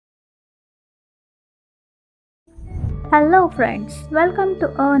Hello friends, welcome to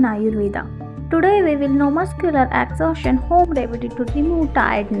Ayurveda. Today we will know muscular exhaustion home remedy to remove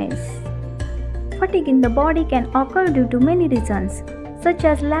tiredness. Fatigue in the body can occur due to many reasons such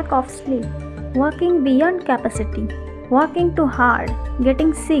as lack of sleep, working beyond capacity, working too hard,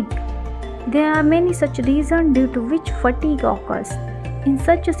 getting sick. There are many such reasons due to which fatigue occurs. In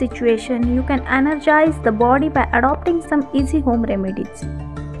such a situation, you can energize the body by adopting some easy home remedies.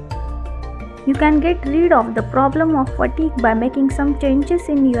 You can get rid of the problem of fatigue by making some changes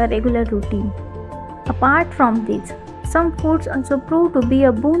in your regular routine. Apart from this, some foods also prove to be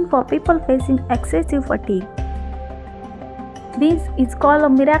a boon for people facing excessive fatigue. This is called a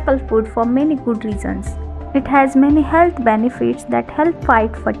miracle food for many good reasons. It has many health benefits that help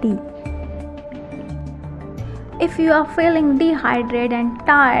fight fatigue. If you are feeling dehydrated and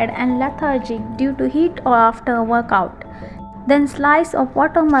tired and lethargic due to heat or after a workout, then slice of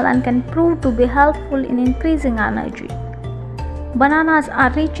watermelon can prove to be helpful in increasing energy. Bananas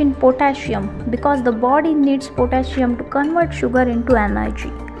are rich in potassium because the body needs potassium to convert sugar into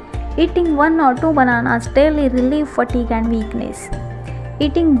energy. Eating 1 or 2 bananas daily relieves fatigue and weakness.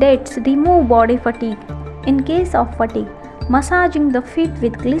 Eating dates remove body fatigue. In case of fatigue, massaging the feet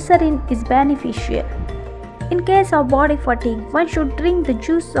with glycerin is beneficial. In case of body fatigue, one should drink the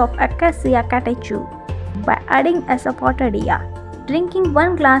juice of acacia catechu by adding asafoetida. Drinking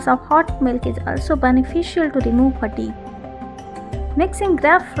 1 glass of hot milk is also beneficial to remove fatigue. Mixing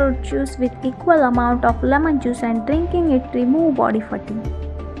grapefruit juice with equal amount of lemon juice and drinking it remove body fatigue.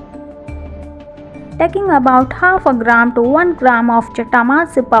 Taking about half a gram to 1 gram of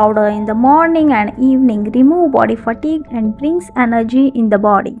chatamasi powder in the morning and evening remove body fatigue and brings energy in the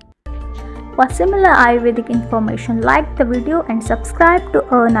body. For similar Ayurvedic information, like the video and subscribe to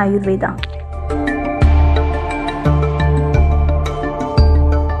Ayurveda.